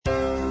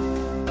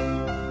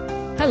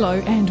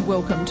Hello and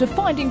welcome to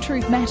Finding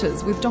Truth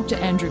Matters with Dr.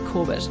 Andrew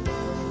Corbett.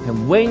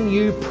 And when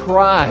you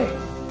pray,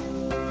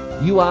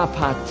 you are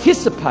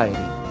participating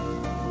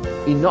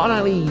in not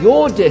only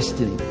your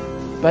destiny,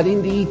 but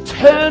in the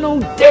eternal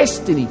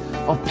destiny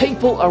of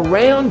people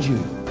around you.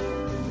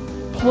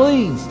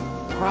 Please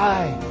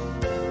pray.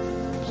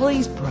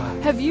 Please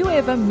pray. Have you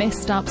ever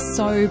messed up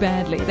so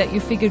badly that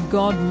you figured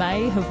God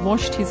may have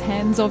washed his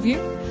hands of you?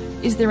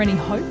 Is there any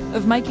hope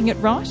of making it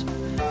right?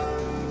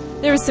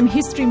 There are some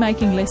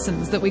history-making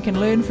lessons that we can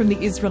learn from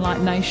the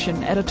Israelite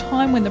nation at a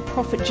time when the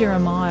prophet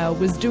Jeremiah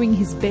was doing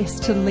his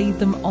best to lead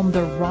them on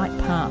the right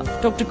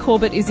path. Dr.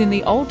 Corbett is in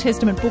the Old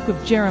Testament book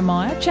of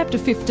Jeremiah, chapter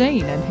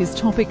 15, and his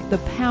topic, the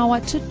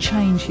power to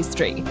change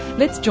history.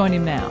 Let's join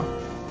him now.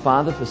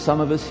 Father, for some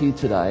of us here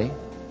today,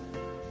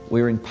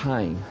 we're in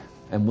pain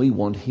and we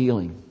want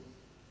healing.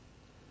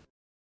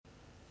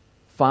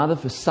 Father,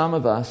 for some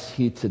of us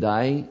here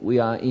today, we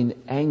are in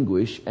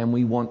anguish and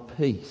we want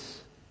peace.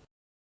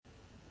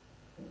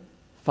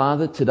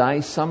 Father,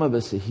 today some of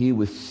us are here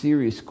with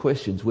serious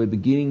questions. We're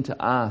beginning to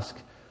ask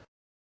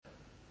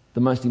the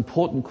most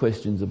important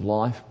questions of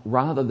life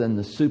rather than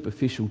the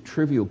superficial,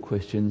 trivial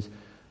questions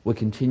we're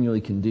continually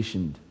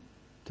conditioned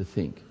to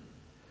think.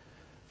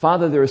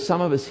 Father, there are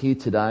some of us here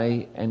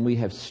today and we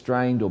have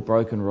strained or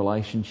broken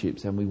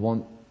relationships and we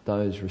want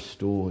those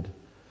restored.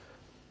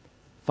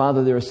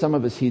 Father, there are some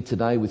of us here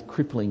today with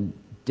crippling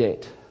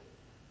debt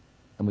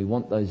and we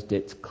want those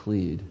debts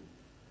cleared.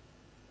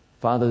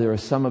 Father, there are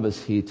some of us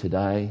here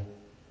today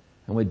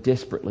and we're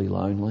desperately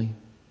lonely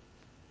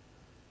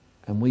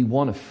and we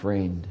want a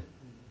friend.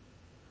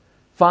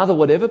 Father,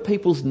 whatever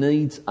people's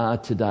needs are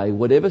today,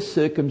 whatever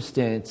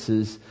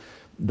circumstances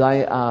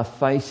they are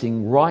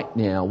facing right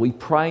now, we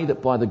pray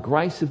that by the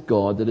grace of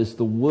God, that as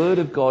the Word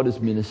of God is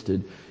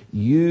ministered,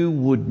 you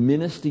would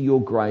minister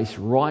your grace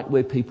right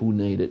where people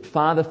need it.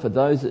 Father, for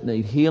those that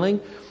need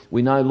healing,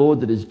 we know,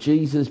 Lord, that as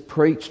Jesus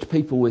preached,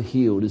 people were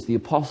healed. As the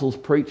apostles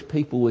preached,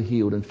 people were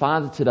healed. And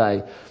Father,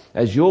 today,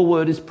 as your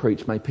word is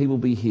preached, may people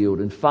be healed.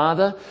 And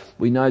Father,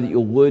 we know that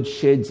your word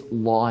sheds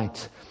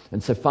light.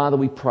 And so, Father,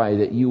 we pray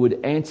that you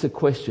would answer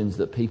questions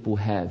that people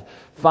have.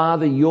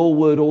 Father, your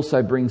word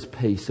also brings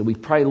peace. So we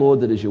pray, Lord,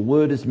 that as your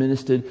word is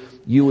ministered,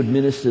 you would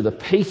minister the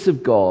peace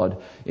of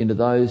God into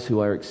those who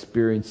are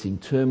experiencing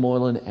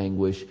turmoil and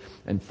anguish.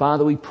 And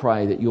Father, we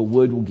pray that your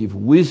word will give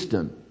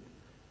wisdom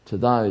to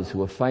those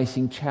who are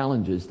facing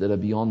challenges that are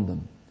beyond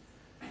them.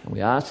 And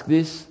we ask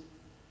this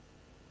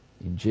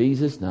in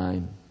Jesus'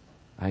 name.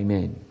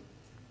 Amen.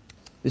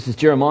 This is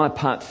Jeremiah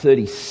part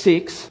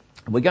 36.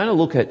 We're going to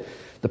look at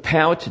the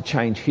power to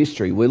change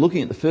history. We're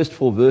looking at the first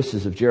 4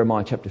 verses of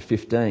Jeremiah chapter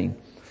 15.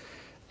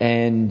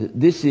 And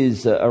this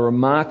is a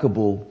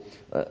remarkable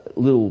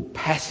little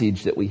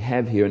passage that we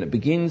have here. And it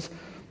begins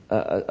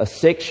a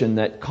section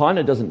that kind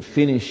of doesn't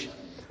finish.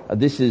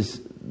 This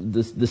is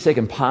the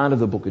second part of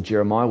the book of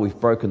Jeremiah. We've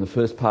broken the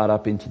first part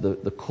up into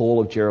the call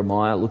of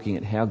Jeremiah, looking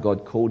at how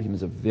God called him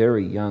as a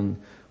very young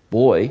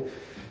boy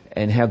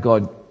and how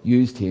God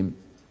used him.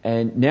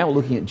 And now we're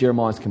looking at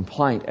Jeremiah's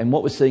complaint. And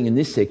what we're seeing in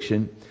this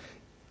section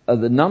are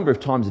the number of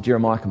times that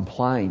Jeremiah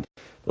complained.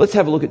 Let's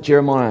have a look at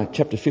Jeremiah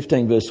chapter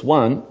 15 verse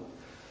 1.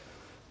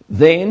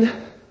 Then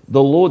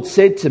the Lord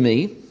said to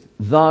me,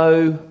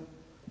 though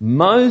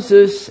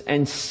Moses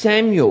and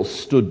Samuel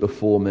stood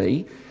before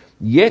me,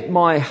 yet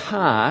my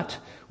heart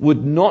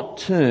would not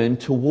turn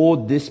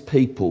toward this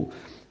people.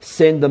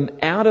 Send them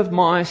out of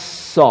my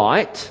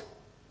sight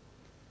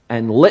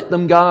and let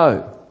them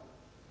go.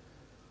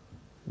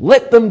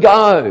 Let them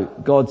go,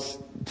 God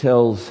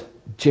tells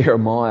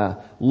Jeremiah.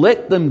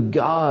 Let them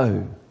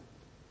go.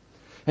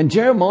 And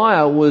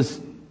Jeremiah was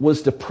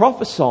to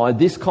prophesy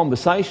this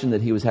conversation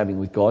that he was having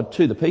with God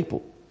to the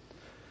people.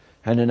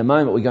 And in a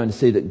moment we're going to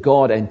see that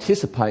God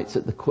anticipates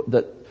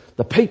that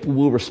the people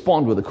will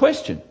respond with a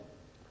question.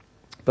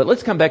 But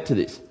let's come back to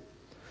this.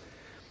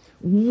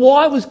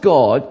 Why was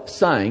God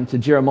saying to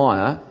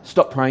Jeremiah,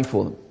 stop praying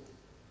for them?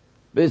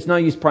 There's no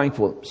use praying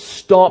for them.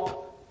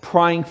 Stop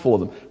praying for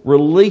them.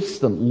 Release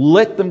them.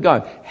 Let them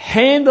go.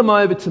 Hand them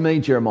over to me,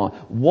 Jeremiah.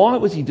 Why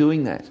was he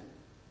doing that?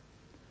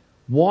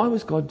 Why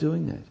was God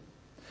doing that?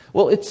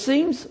 Well, it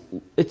seems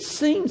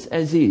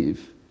as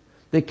if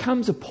there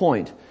comes a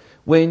point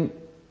when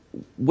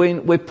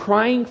we're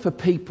praying for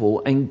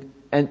people and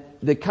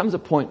there comes a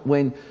point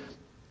when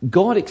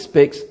God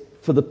expects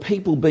for the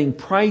people being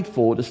prayed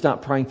for to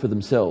start praying for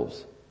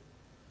themselves.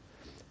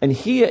 And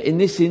here in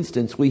this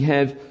instance we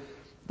have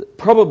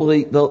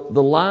probably the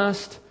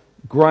last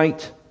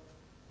great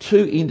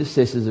 2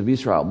 intercessors of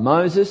Israel.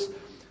 Moses,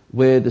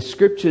 where the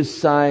scriptures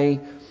say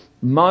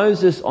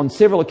Moses on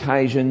several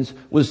occasions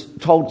was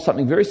told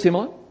something very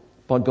similar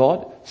by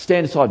God.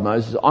 Stand aside,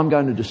 Moses, I'm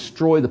going to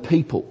destroy the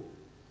people.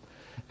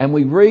 And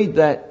we read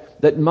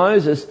that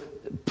Moses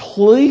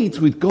pleads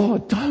with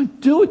God,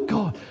 don't do it,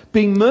 God.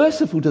 Be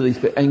merciful to these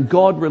people. And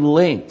God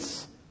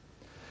relents.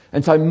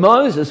 And so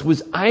Moses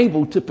was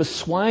able to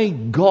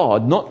persuade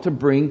God not to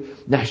bring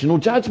national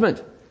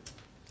judgment.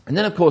 And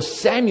then, of course,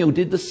 Samuel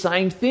did the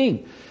same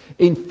thing.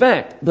 In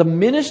fact, the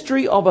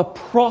ministry of a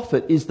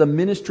prophet is the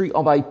ministry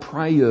of a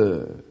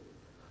prayer.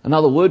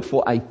 Another word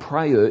for a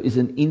prayer is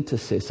an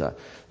intercessor.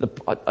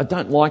 I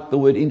don't like the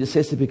word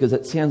intercessor because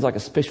it sounds like a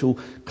special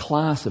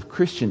class of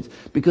Christians,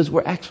 because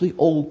we're actually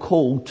all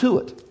called to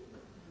it.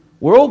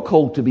 We're all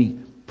called to be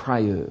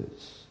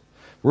prayers.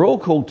 We're all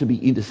called to be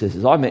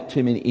intercessors. I've met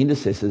too many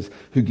intercessors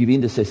who give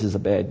intercessors a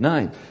bad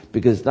name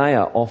because they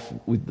are off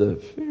with the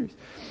fairies.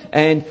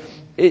 And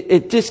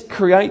it just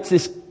creates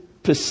this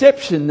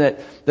perception that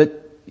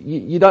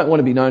you don't want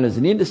to be known as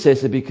an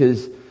intercessor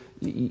because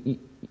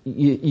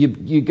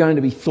you're going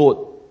to be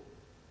thought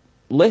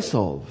less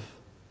of.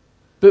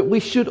 But we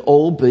should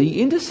all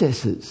be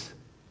intercessors.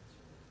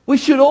 We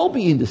should all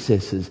be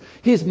intercessors.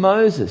 Here's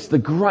Moses, the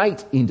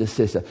great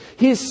intercessor.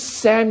 Here's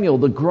Samuel,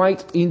 the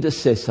great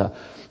intercessor.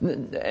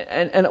 And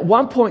at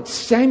one point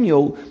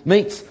Samuel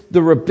meets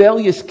the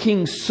rebellious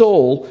King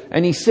Saul,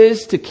 and he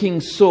says to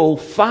King Saul,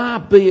 "Far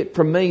be it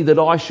from me that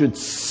I should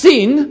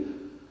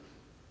sin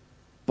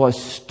by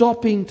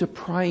stopping to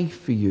pray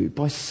for you,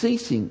 by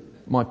ceasing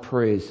my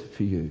prayers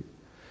for you."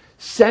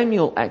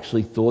 Samuel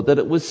actually thought that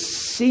it was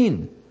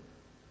sin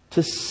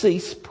to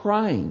cease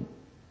praying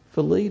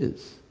for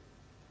leaders.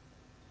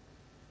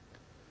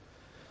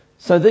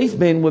 So these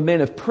men were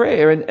men of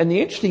prayer, and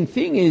the interesting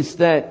thing is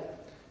that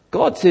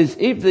God says,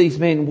 if these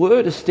men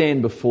were to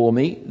stand before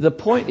me, the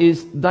point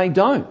is they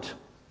don't.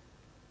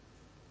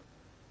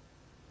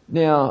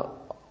 Now,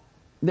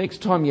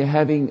 next time you're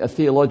having a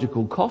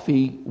theological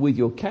coffee with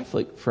your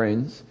Catholic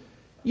friends,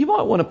 you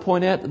might want to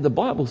point out that the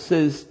Bible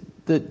says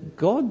that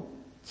God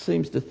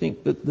seems to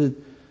think that the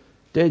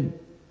dead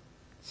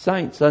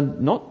saints are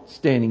not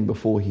standing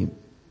before him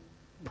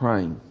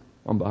praying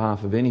on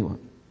behalf of anyone.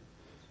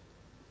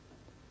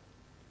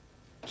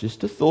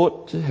 Just a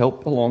thought to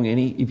help along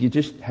if you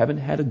just haven't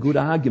had a good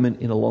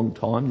argument in a long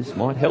time, this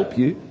might help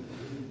you.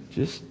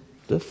 Just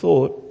a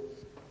thought.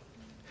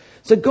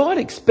 So God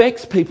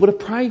expects people to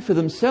pray for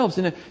themselves.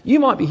 And you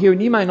might be here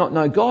and you may not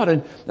know God,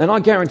 and I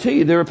guarantee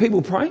you there are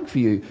people praying for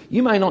you.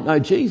 You may not know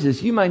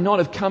Jesus. You may not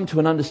have come to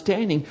an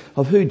understanding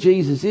of who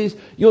Jesus is.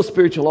 Your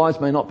spiritual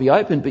eyes may not be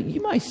open, but you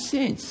may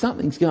sense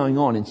something's going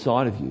on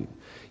inside of you.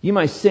 You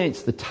may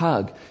sense the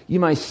tug. You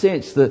may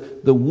sense the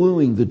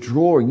wooing, the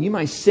drawing. You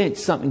may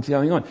sense something's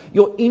going on.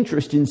 Your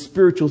interest in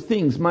spiritual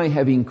things may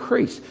have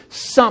increased.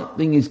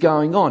 Something is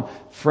going on.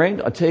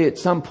 Friend, I tell you, at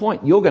some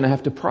point you're going to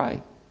have to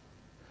pray.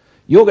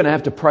 You're going to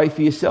have to pray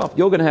for yourself.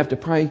 You're going to have to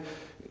pray,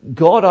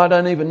 "God, I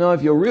don't even know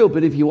if you're real,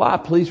 but if you are,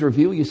 please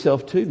reveal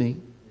yourself to me."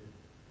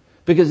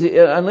 Because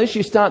unless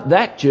you start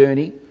that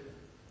journey,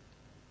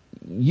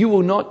 you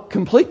will not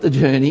complete the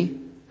journey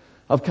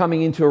of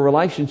coming into a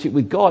relationship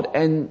with God.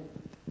 And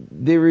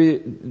there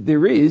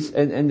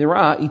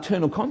are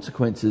eternal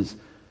consequences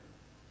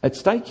at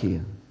stake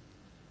here.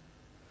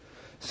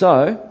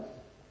 So,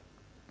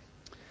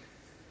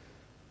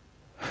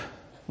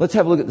 let's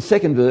have a look at the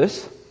second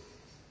verse.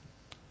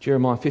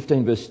 Jeremiah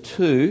 15 verse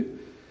 2.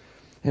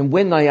 "And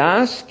when they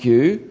ask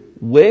you,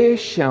 where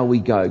shall we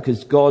go?"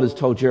 Because God has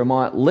told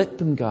Jeremiah, let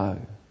them go.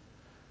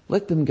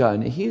 Let them go.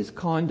 Now here's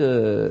kind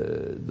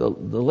of the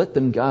let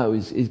them go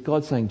is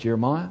God saying,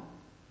 Jeremiah,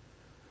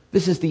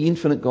 this is the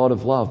infinite God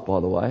of love, by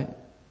the way,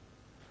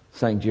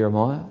 saying,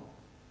 Jeremiah,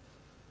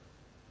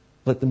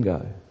 let them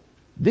go.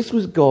 This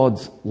was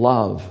God's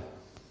love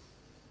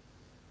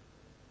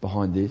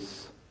behind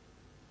this.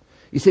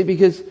 You see,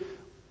 because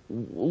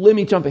let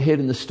me jump ahead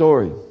in the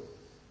story.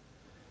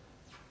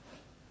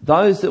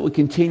 Those that were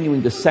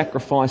continuing to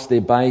sacrifice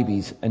their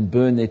babies and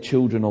burn their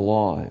children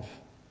alive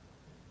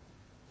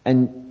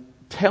and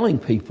telling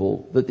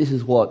people that this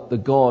is what the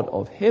God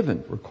of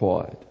heaven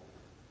required,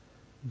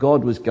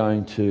 God was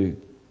going to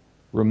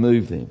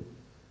remove them.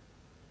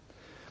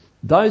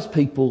 Those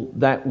people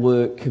that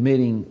were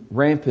committing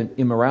rampant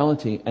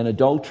immorality and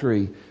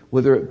adultery,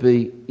 whether it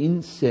be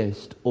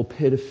incest or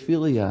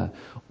pedophilia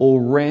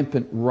or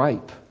rampant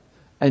rape,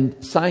 and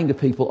saying to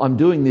people, I'm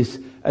doing this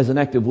as an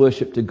act of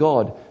worship to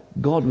God,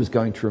 God was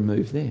going to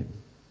remove them.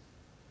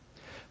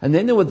 And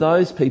then there were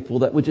those people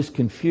that were just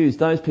confused,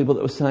 those people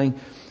that were saying,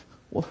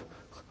 well,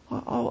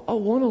 I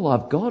want to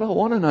love God, I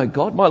want to know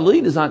God, my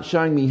leaders aren't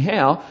showing me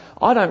how,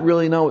 I don't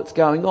really know what's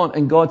going on.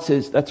 And God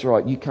says, that's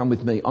right, you come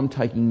with me, I'm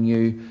taking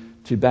you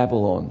to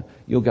Babylon,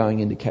 you're going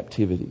into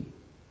captivity,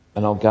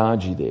 and I'll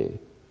guard you there.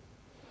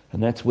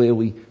 And that's where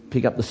we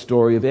pick up the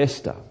story of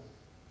Esther.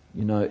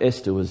 You know,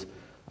 Esther was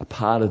a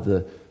part of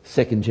the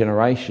second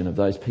generation of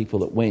those people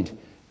that went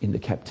into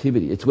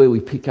captivity. It's where we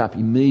pick up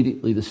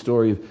immediately the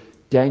story of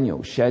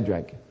Daniel,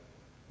 Shadrach,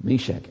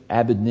 Meshach,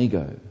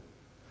 Abednego.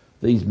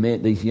 These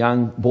men, these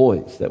young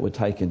boys that were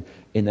taken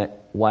in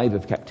that wave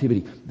of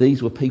captivity.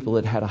 These were people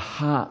that had a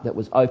heart that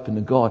was open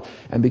to God.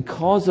 And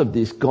because of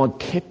this, God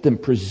kept them,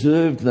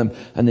 preserved them,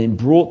 and then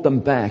brought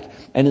them back.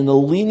 And in the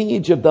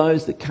lineage of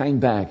those that came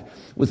back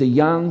was a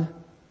young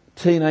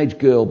teenage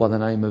girl by the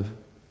name of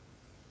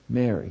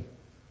Mary.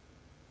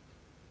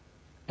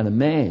 And a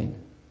man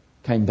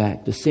came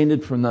back,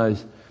 descended from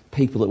those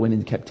people that went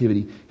into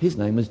captivity. His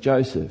name was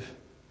Joseph.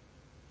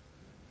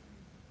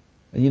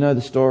 And you know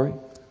the story?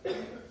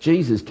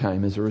 Jesus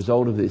came as a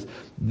result of this.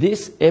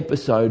 This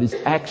episode is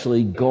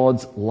actually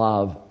God's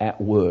love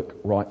at work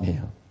right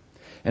now.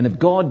 And if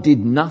God did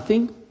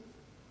nothing,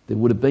 there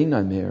would have been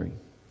no Mary.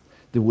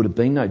 There would have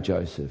been no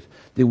Joseph.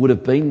 There would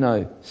have been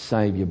no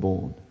Saviour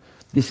born.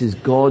 This is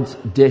God's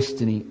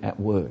destiny at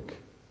work.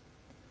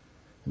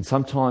 And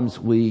sometimes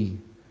we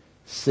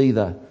see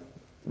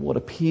what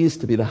appears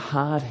to be the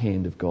hard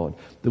hand of God,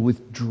 the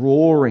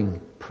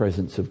withdrawing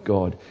presence of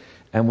God,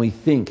 and we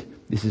think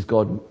this is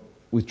God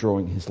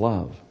withdrawing his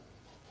love.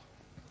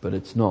 But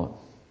it's not.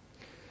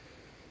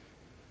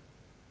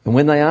 And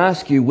when they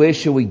ask you, where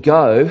shall we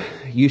go?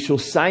 You shall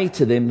say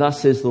to them,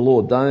 thus says the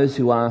Lord, those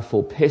who are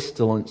for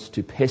pestilence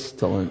to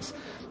pestilence,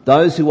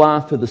 those who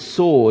are for the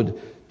sword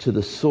to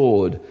the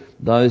sword,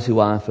 those who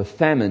are for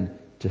famine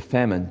to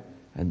famine,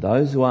 and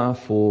those who are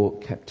for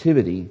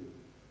captivity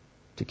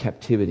to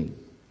captivity.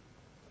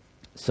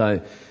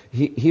 So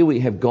here we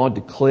have God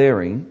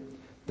declaring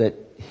that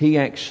he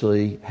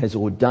actually has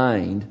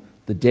ordained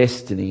the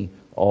destiny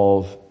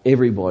of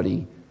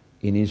everybody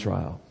in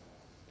Israel.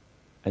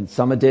 And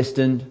some are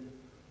destined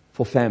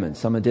for famine,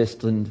 some are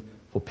destined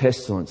for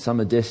pestilence,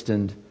 some are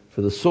destined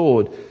for the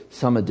sword,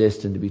 some are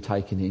destined to be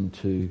taken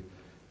into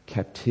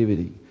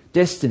captivity.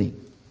 Destiny.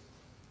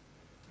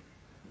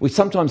 We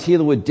sometimes hear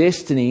the word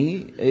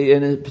destiny,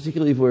 and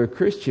particularly if we're a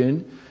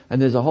Christian,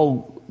 and there's a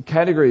whole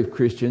category of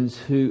Christians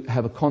who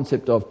have a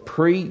concept of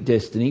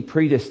predestiny,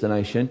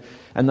 predestination,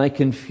 and they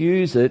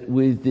confuse it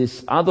with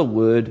this other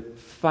word,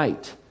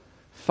 fate.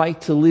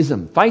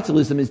 Fatalism.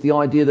 Fatalism is the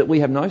idea that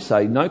we have no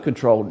say, no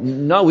control,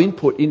 no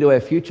input into our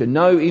future,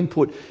 no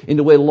input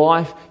into where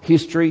life,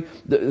 history,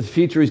 the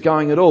future is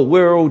going at all.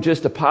 We're all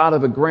just a part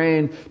of a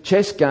grand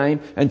chess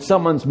game and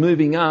someone's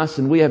moving us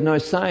and we have no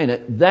say in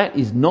it. That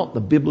is not the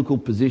biblical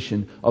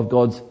position of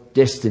God's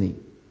destiny.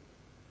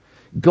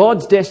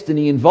 God's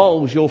destiny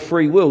involves your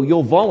free will,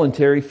 your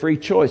voluntary free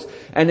choice.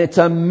 And it's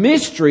a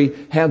mystery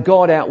how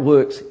God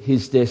outworks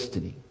his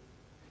destiny.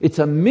 It's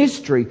a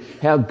mystery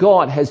how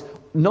God has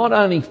not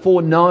only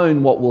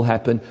foreknown what will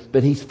happen,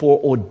 but he's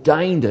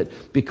foreordained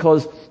it.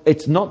 Because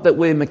it's not that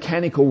we're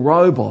mechanical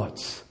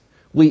robots.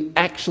 We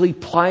actually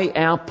play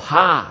our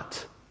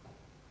part.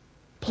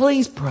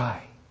 Please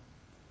pray.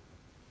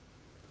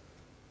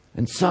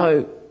 And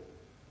so,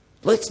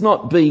 let's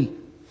not be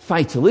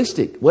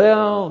fatalistic.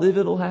 Well, if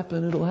it'll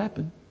happen, it'll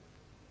happen.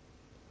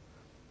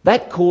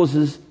 That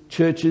causes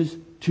churches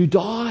to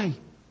die.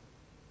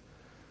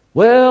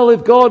 Well,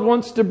 if God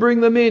wants to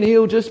bring them in,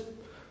 he'll just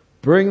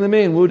bring them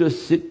in. We'll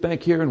just sit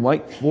back here and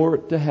wait for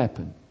it to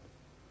happen.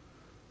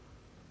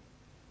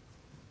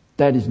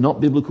 That is not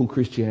biblical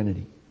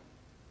Christianity.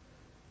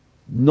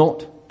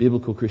 Not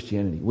biblical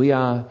Christianity. We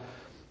are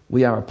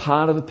a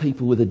part of a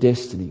people with a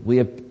destiny.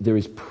 There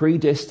is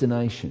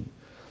predestination.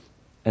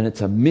 And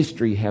it's a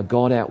mystery how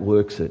God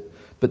outworks it.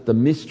 But the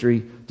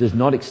mystery does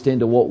not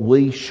extend to what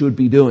we should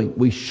be doing.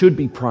 We should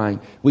be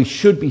praying. We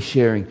should be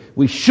sharing.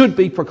 We should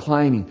be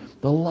proclaiming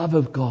the love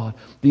of God,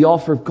 the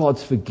offer of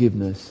God's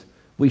forgiveness.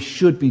 We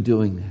should be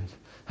doing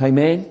that.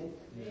 Amen?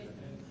 Amen.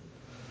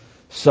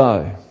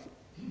 So,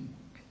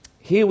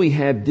 here we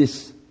have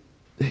this.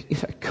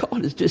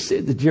 God has just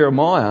said to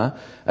Jeremiah,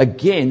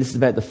 again, this is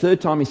about the third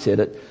time he said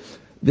it,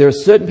 there are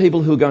certain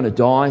people who are going to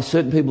die,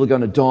 certain people are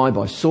going to die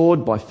by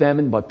sword, by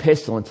famine, by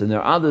pestilence, and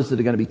there are others that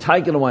are going to be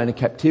taken away into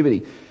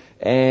captivity.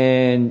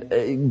 And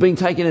being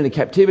taken into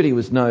captivity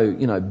was no,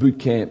 boot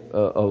camp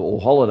or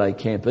holiday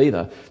camp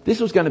either. This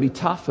was going to be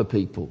tough for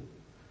people.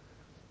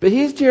 But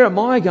here's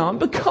Jeremiah going,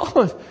 but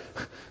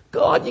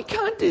God, you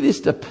can't do this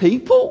to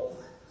people.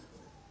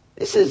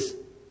 This is,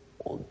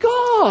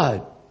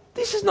 God,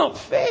 this is not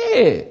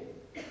fair.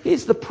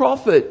 Here's the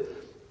prophet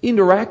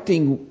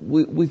interacting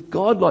with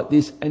God like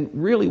this. And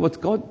really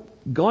what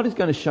God is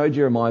going to show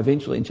Jeremiah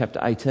eventually in chapter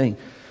 18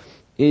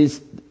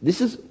 is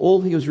this is all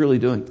he was really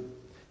doing.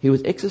 He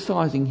was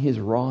exercising his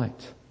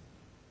right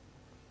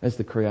as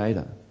the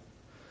creator.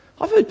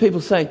 I've heard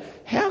people say,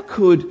 how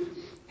could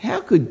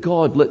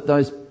God let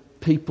those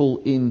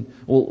people in,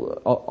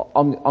 well,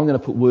 I'm going to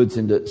put words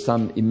into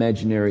some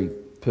imaginary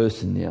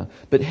person now,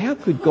 but how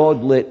could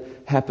God let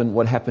happen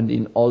what happened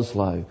in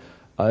Oslo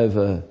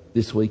over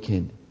this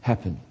weekend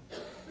happen?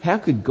 How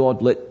could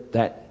God let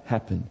that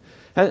happen?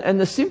 And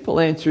the simple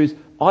answer is,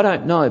 I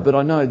don't know, but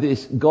I know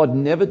this, God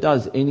never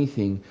does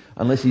anything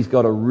unless he's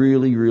got a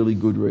really, really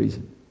good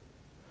reason.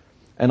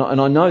 And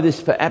I know this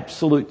for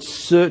absolute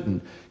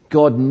certain.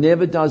 God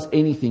never does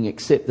anything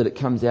except that it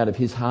comes out of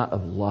his heart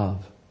of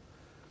love.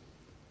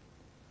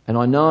 And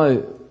I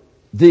know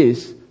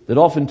this, that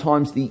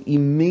oftentimes the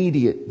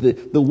immediate,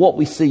 the what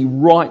we see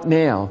right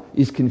now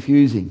is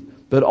confusing.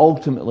 But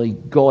ultimately,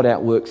 God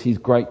outworks his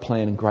great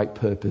plan and great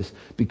purpose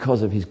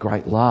because of his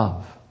great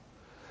love.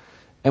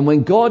 And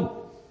when God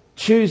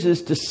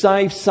chooses to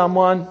save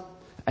someone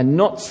and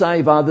not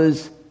save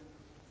others,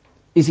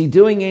 is he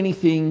doing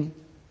anything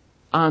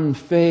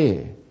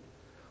unfair?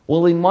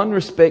 Well, in one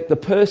respect, the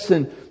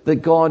person that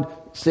God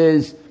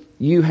says,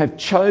 you have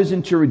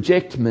chosen to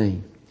reject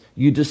me,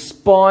 you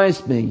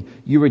despised me,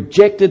 you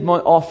rejected my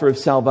offer of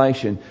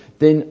salvation,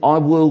 then I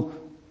will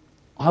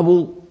I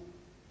will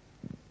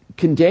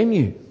condemn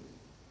you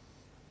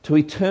to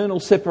eternal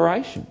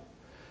separation.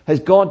 Has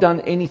God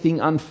done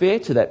anything unfair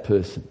to that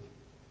person?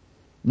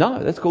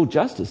 No, that's called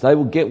justice. They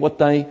will get what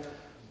they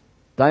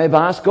have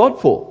asked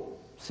God for.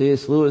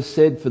 C.S. Lewis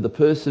said, for the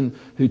person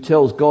who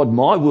tells God,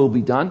 my will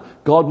be done,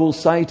 God will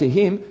say to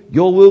him,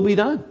 your will be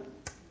done.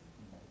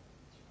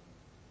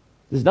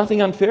 There's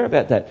nothing unfair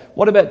about that.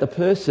 What about the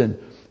person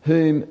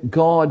whom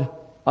God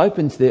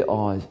opens their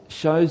eyes,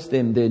 shows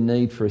them their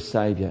need for a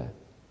Saviour,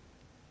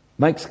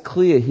 makes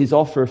clear his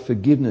offer of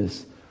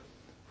forgiveness,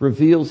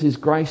 reveals his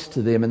grace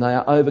to them, and they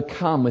are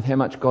overcome with how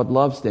much God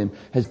loves them?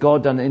 Has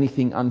God done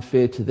anything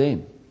unfair to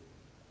them?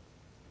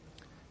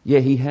 Yeah,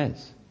 he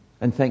has.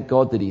 And thank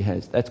God that he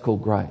has. That's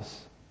called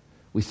grace.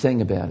 We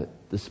sang about it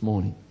this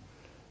morning.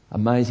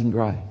 Amazing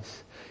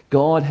grace.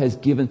 God has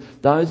given,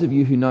 those of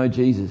you who know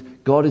Jesus,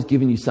 God has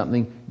given you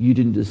something you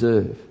didn't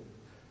deserve.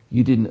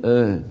 You didn't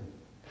earn.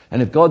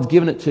 And if God's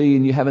given it to you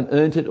and you haven't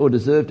earned it or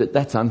deserved it,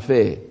 that's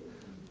unfair.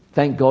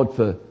 Thank God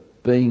for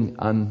being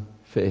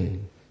unfair.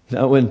 You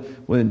know,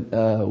 when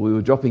we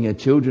were dropping our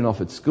children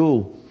off at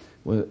school,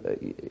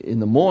 in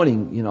the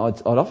morning, you know,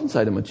 I'd often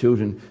say to my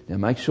children, now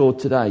make sure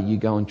today you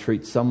go and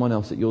treat someone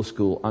else at your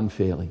school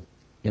unfairly,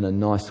 in a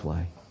nice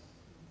way.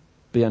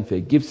 Be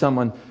unfair. Give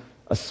someone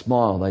a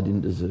smile they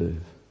didn't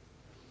deserve.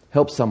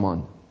 Help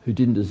someone who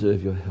didn't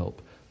deserve your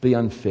help. Be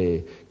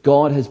unfair.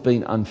 God has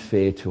been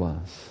unfair to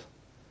us.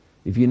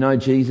 If you know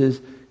Jesus,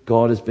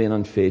 God has been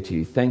unfair to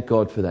you. Thank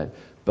God for that.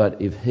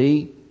 But if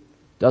he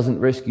doesn't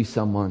rescue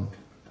someone,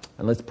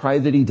 and let's pray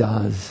that he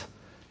does,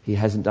 he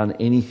hasn't done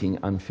anything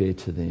unfair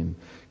to them.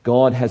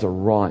 God has a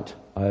right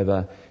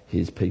over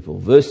his people.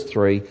 Verse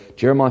 3,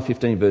 Jeremiah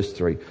 15 verse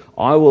 3.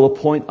 I will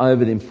appoint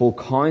over them 4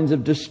 kinds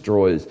of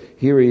destroyers.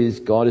 Here he is,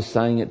 God is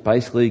saying it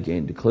basically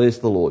again, declares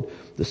the Lord.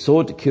 The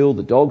sword to kill,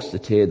 the dogs to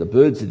tear, the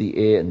birds of the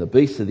air, and the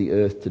beasts of the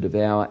earth to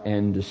devour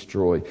and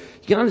destroy.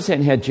 You can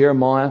understand how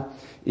Jeremiah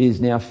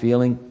is now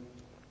feeling.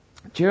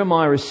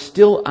 Jeremiah is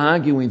still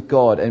arguing with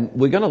God, and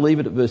we're going to leave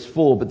it at verse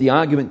 4, but the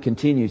argument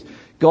continues.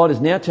 God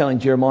is now telling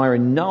Jeremiah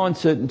in no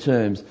uncertain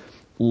terms,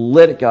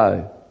 let it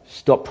go.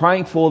 Stop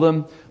praying for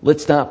them.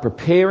 Let's start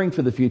preparing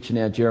for the future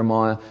now,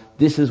 Jeremiah.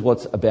 This is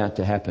what's about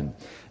to happen.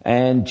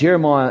 And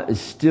Jeremiah is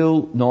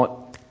still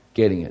not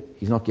getting it.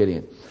 He's not getting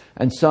it.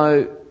 And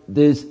so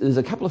there's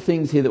a couple of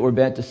things here that we're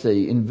about to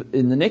see.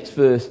 In the next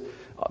verse,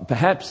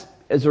 perhaps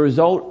as a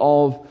result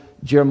of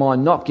Jeremiah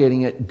not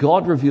getting it,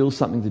 God reveals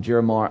something to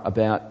Jeremiah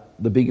about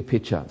the bigger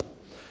picture.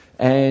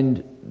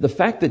 And the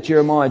fact that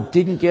Jeremiah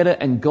didn't get it,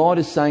 and God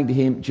is saying to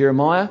him,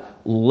 Jeremiah,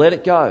 let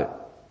it go.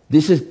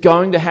 This is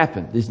going to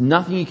happen. There's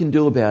nothing you can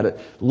do about it.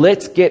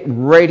 Let's get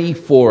ready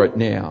for it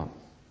now.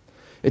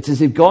 It's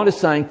as if God is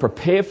saying,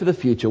 prepare for the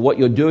future. What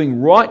you're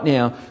doing right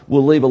now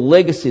will leave a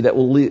legacy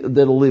that'll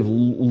live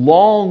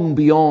long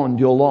beyond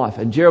your life.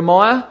 And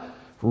Jeremiah,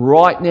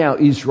 right now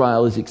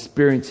Israel is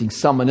experiencing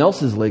someone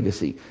else's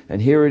legacy.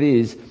 And here it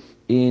is,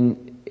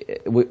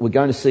 we're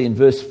going to see in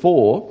verse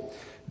 4,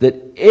 that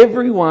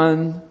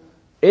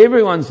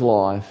everyone's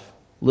life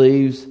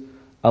leaves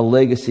a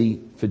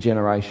legacy for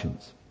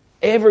generations.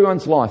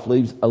 Everyone's life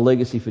leaves a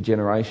legacy for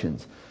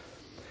generations.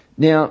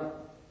 Now,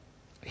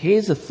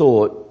 here's a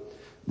thought.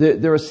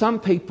 There are some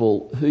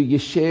people who you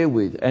share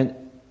with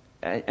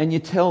and you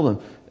tell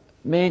them,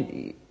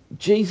 man,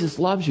 Jesus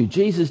loves you.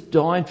 Jesus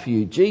died for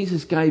you.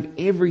 Jesus gave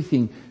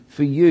everything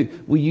for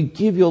you. Will you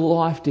give your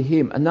life to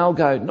him? And they'll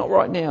go, not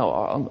right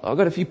now. I've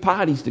got a few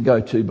parties to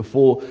go to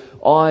before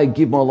I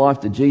give my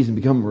life to Jesus and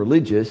become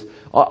religious.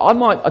 I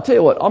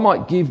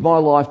might give my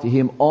life to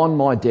him on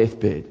my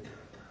deathbed.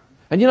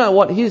 And you know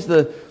what?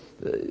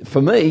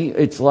 For me,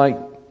 it's like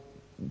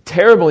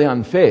terribly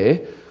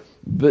unfair,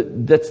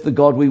 but that's the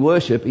God we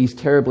worship. He's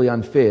terribly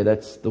unfair.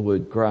 That's the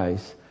word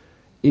grace.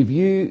 If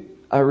you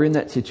are in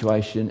that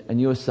situation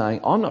and you're saying,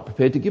 I'm not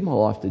prepared to give my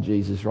life to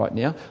Jesus right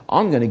now.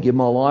 I'm going to give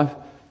my life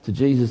to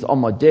Jesus on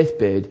my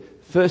deathbed.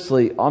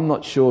 Firstly, I'm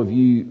not sure if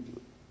you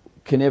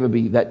can ever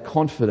be that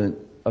confident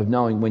of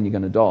knowing when you're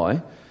going to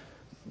die.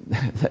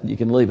 That you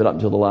can leave it up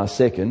until the last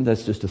second.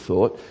 That's just a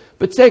thought.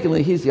 But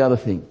secondly, here's the other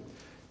thing.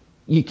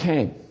 You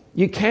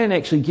can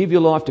actually give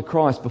your life to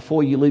Christ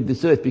before you leave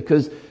this earth,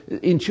 because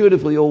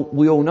intuitively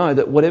we all know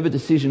that whatever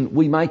decision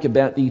we make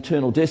about the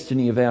eternal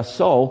destiny of our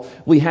soul,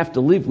 we have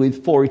to live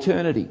with for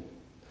eternity.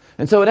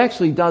 And so it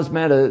actually does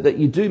matter that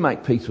you do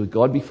make peace with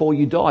God before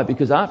you die,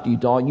 because after you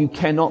die you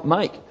cannot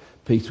make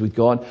peace with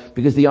God,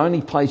 because the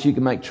only place you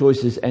can make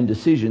choices and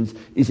decisions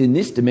is in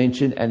this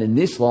dimension and in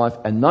this life,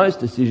 and those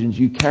decisions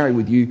you carry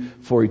with you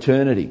for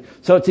eternity.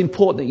 So it's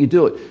important that you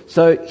do it.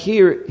 So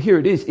here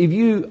it is. If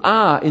you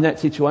are in that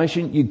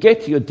situation, you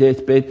get to your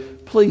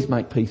deathbed, please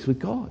make peace with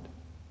God.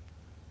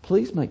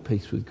 Please make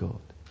peace with God.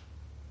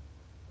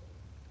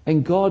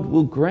 And God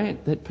will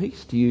grant that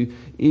peace to you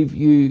if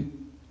you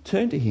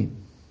turn to him.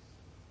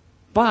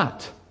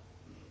 But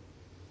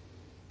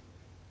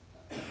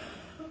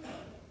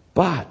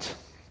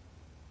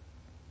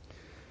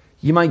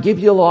you may give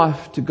your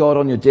life to God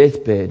on your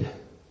deathbed,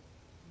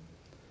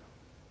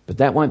 but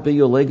that won't be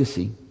your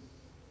legacy.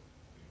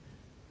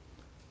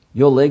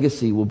 Your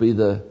legacy will be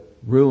the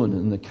ruin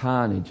and the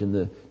carnage and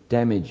the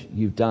damage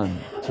you've done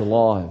to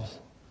lives.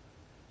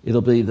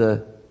 It'll be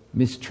the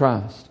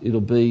mistrust.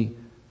 It'll be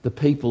the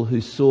people who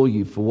saw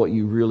you for what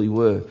you really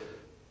were.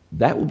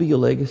 That will be your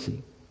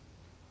legacy.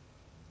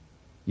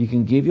 You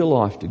can give your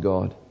life to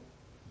God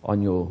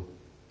on your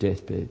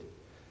deathbed.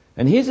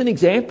 And here's an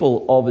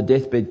example of a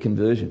deathbed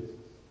conversion.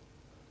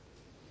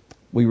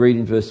 We read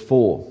in verse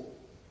 4.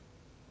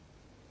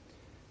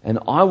 And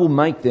I will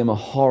make them a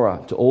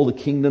horror to all the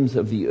kingdoms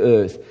of the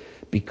earth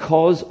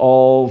because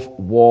of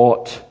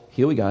what,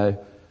 here we go,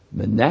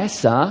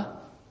 Manasseh,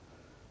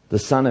 the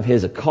son of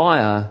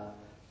Hezekiah,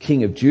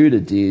 king of Judah,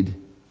 did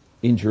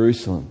in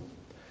Jerusalem.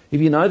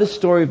 If you know the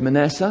story of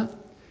Manasseh,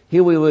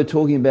 here we were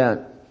talking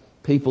about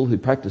people who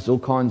practiced all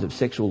kinds of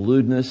sexual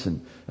lewdness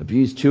and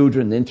abused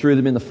children and then threw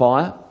them in the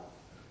fire.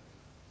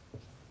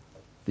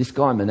 This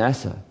guy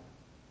Manasseh,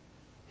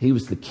 he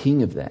was the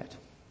king of that.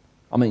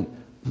 I mean,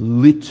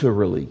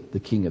 literally the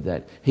king of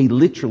that. He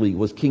literally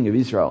was king of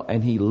Israel,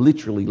 and he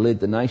literally led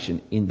the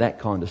nation in that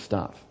kind of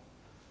stuff.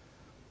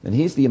 And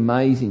here's the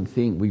amazing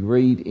thing we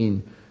read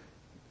in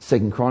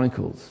 2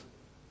 Chronicles,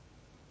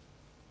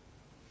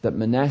 that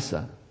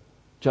Manasseh,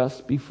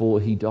 just before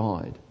he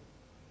died,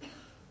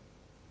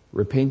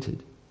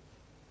 repented,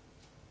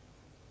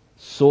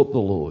 sought the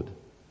Lord,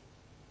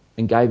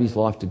 and gave his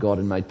life to God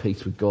and made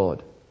peace with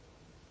God.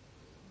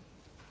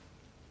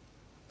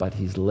 But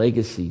his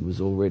legacy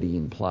was already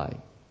in play.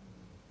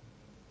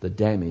 The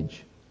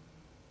damage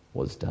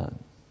was done.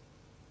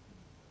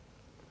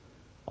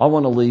 I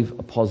want to leave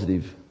a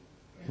positive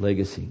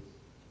legacy.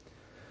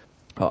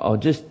 I'll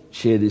just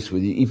share this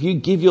with you. If you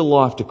give your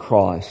life to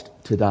Christ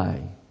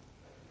today,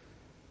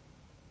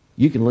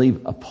 you can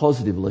leave a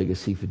positive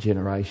legacy for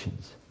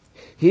generations.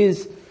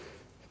 Here's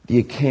the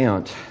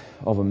account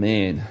of a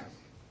man.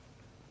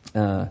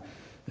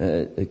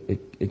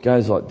 It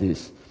goes like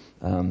this.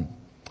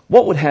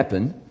 What would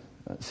happen,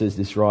 says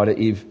this writer,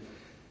 if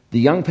the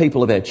young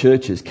people of our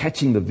churches,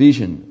 catching the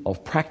vision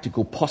of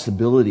practical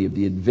possibility of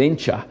the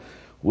adventure,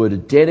 were to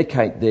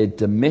dedicate their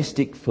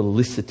domestic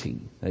felicity,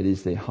 that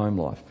is their home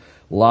life,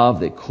 love,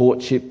 their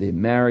courtship, their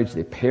marriage,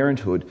 their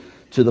parenthood,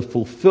 to the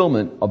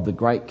fulfillment of the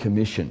Great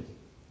Commission?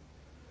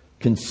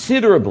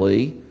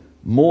 Considerably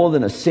more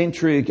than a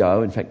century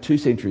ago, in fact 2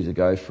 centuries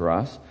ago for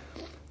us,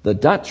 the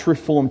Dutch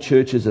Reformed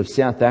churches of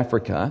South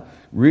Africa,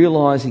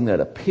 realising that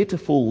a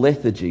pitiful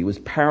lethargy was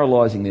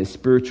paralysing their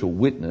spiritual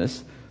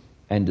witness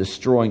and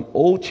destroying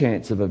all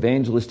chance of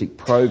evangelistic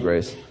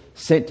progress,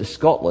 sent to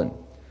Scotland,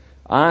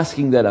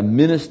 asking that a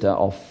minister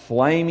of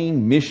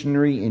flaming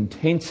missionary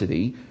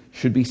intensity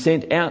should be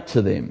sent out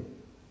to them.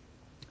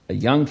 A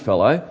young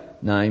fellow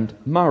named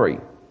Murray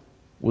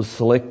was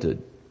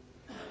selected.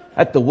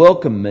 At the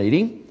welcome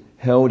meeting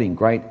held in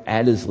Great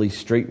Addersley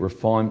Street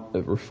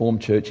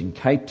Reformed Church in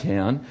Cape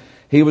Town,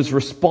 he was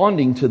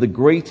responding to the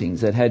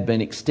greetings that had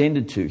been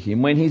extended to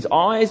him when his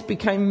eyes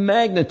became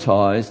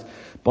magnetised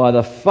by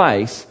the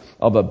face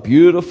of a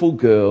beautiful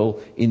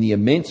girl in the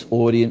immense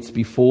audience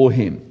before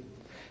him.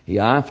 He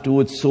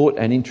afterwards sought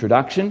an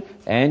introduction,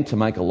 and to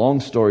make a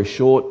long story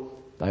short,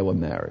 they were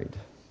married.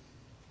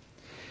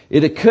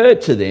 It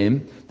occurred to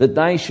them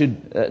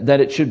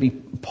that it should be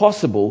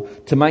possible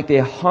to make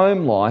their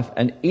home life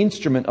an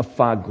instrument of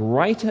far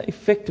greater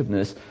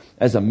effectiveness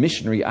as a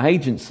missionary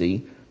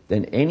agency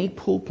than any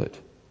pulpit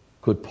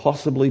could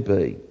possibly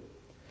be.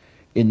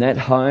 In that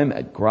home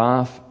at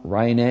Graf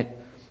Reinet,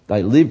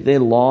 they lived their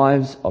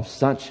lives of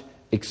such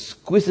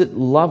exquisite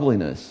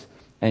loveliness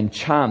and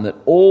charm that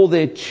all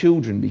their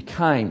children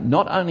became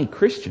not only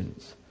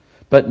Christians,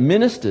 but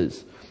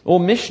ministers or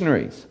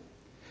missionaries.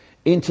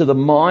 Into the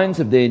minds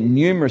of their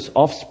numerous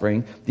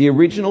offspring, the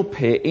original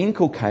pair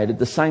inculcated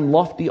the same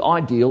lofty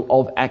ideal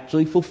of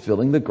actually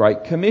fulfilling the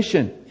Great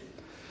Commission,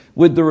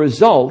 with the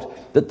result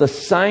that the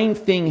same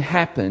thing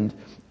happened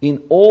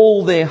in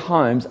all their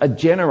homes a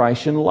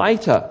generation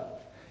later.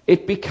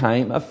 It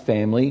became a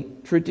family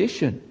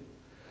tradition.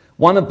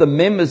 One of the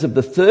members of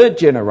the third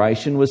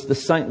generation was the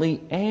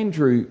saintly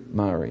Andrew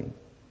Murray,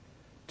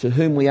 to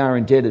whom we are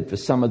indebted for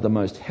some of the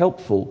most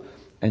helpful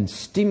and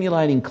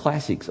stimulating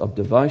classics of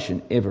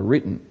devotion ever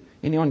written.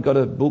 Anyone got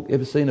a book,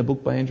 ever seen a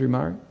book by Andrew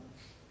Murray?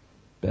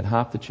 About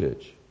half the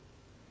church.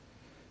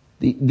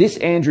 This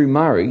Andrew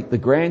Murray, the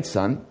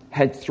grandson,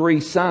 had 3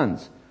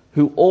 sons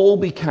who all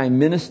became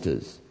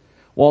ministers,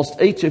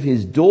 whilst each of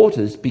his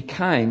daughters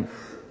became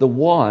the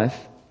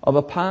wife of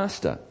a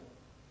pastor.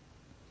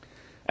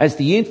 As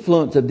the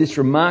influence of this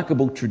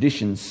remarkable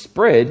tradition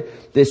spread,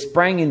 there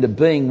sprang into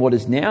being what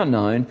is now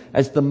known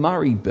as the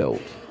Murray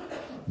Belt.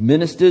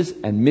 Ministers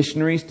and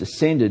missionaries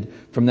descended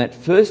from that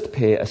first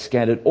pair are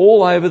scattered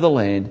all over the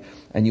land,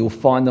 and you'll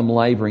find them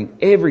labouring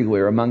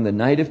everywhere among the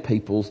native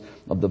peoples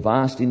of the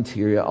vast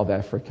interior of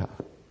Africa.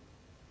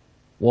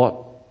 What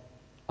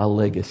a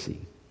legacy.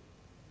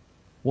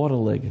 What a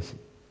legacy.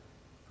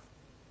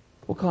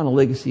 What kind of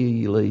legacy are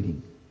you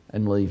leading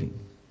and leaving?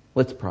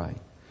 Let's pray.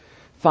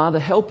 Father,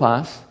 help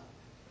us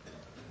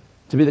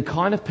to be the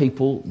kind of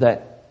people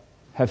that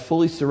have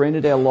fully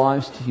surrendered our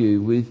lives to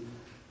you with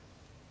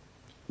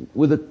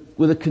with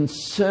a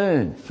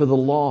concern for the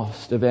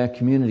lost of our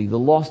community, the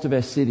lost of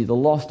our city, the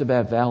lost of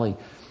our valley.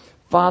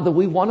 Father,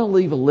 we want to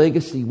leave a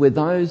legacy where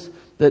those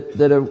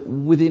that are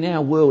within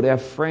our world, our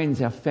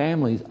friends, our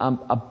families,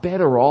 are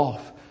better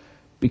off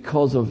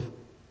because of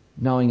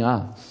knowing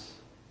us.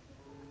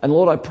 And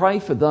Lord, I pray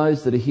for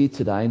those that are here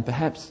today and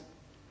perhaps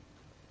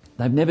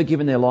they've never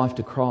given their life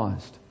to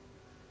Christ.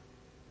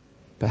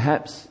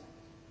 Perhaps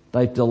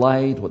they've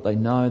delayed what they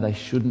know they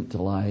shouldn't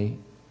delay.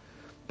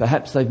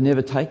 Perhaps they've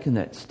never taken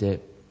that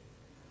step.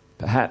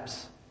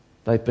 Perhaps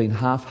they've been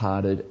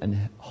half-hearted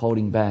and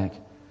holding back.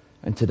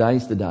 And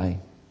today's the day.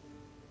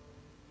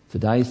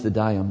 Today's the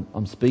day.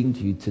 I'm speaking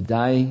to you.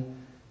 Today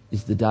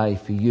is the day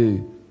for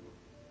you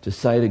to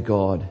say to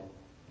God,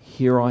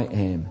 here I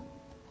am.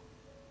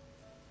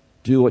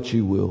 Do what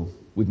you will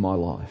with my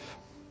life.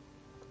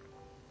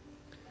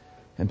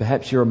 And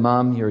perhaps you're a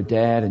mum, you're a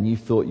dad, and you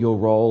thought your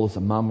role as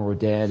a mum or a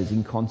dad is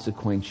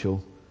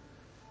inconsequential.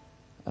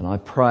 And I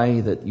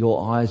pray that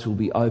your eyes will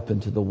be open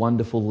to the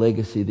wonderful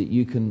legacy that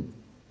you can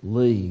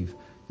leave,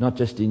 not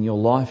just in your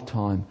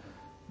lifetime,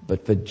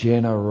 but for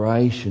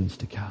generations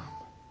to come.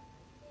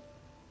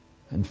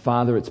 And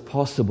Father, it's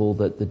possible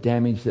that the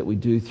damage that we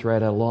do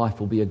throughout our life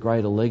will be a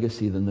greater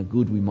legacy than the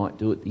good we might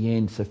do at the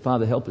end. So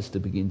Father, help us to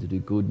begin to do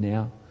good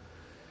now.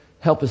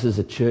 Help us as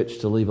a church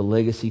to leave a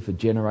legacy for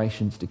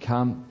generations to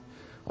come.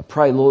 I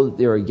pray, Lord, that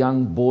there are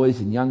young boys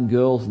and young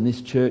girls in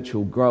this church who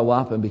will grow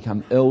up and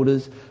become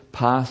elders,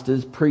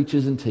 pastors,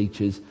 preachers and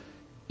teachers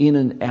in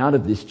and out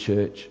of this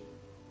church.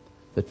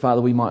 That,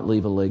 Father, we might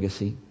leave a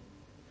legacy.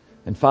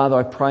 And Father,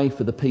 I pray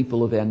for the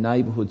people of our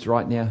neighbourhoods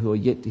right now who are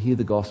yet to hear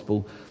the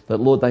gospel, that,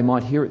 Lord, they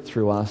might hear it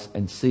through us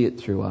and see it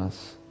through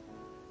us.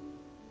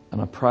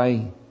 And I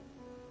pray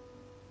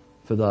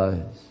for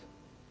those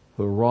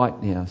who are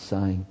right now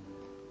saying,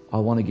 I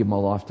want to give my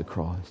life to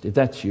Christ. If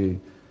that's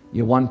you,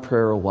 you're one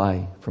prayer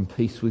away from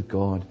peace with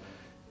God.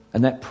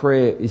 And that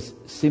prayer is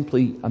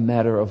simply a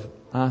matter of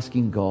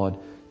asking God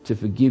to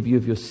forgive you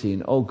of your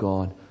sin. Oh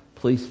God,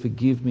 please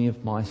forgive me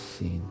of my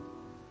sin.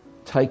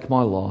 Take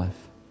my life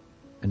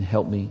and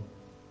help me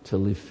to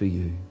live for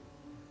you.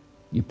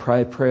 You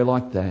pray a prayer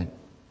like that,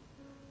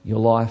 your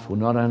life will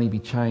not only be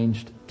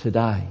changed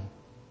today,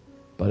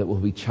 but it will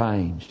be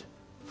changed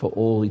for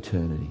all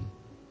eternity.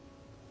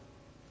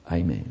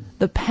 Amen.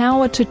 The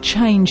power to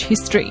change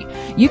history.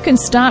 You can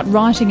start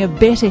writing a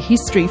better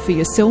history for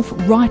yourself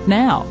right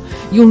now.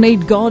 You'll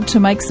need God to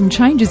make some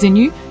changes in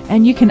you,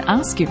 and you can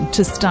ask Him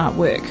to start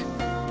work.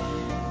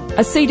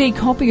 A CD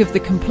copy of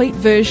the complete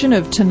version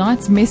of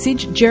tonight's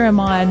message,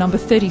 Jeremiah number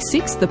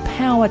 36, The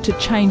Power to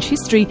Change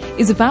History,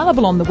 is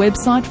available on the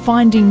website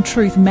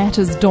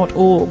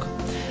findingtruthmatters.org.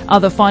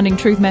 Other Finding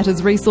Truth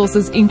Matters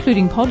resources,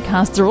 including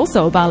podcasts, are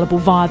also available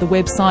via the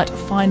website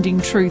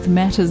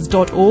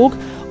findingtruthmatters.org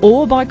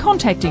or by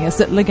contacting us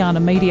at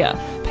Legana Media,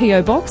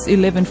 PO Box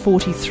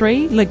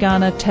 1143,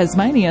 Legana,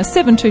 Tasmania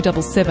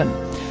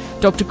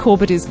 7277. Dr.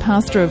 Corbett is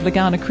pastor of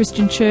Legana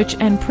Christian Church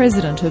and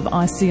president of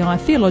ICI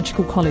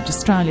Theological College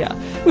Australia.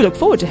 We look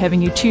forward to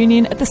having you tune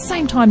in at the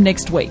same time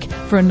next week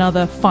for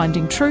another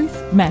Finding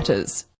Truth Matters.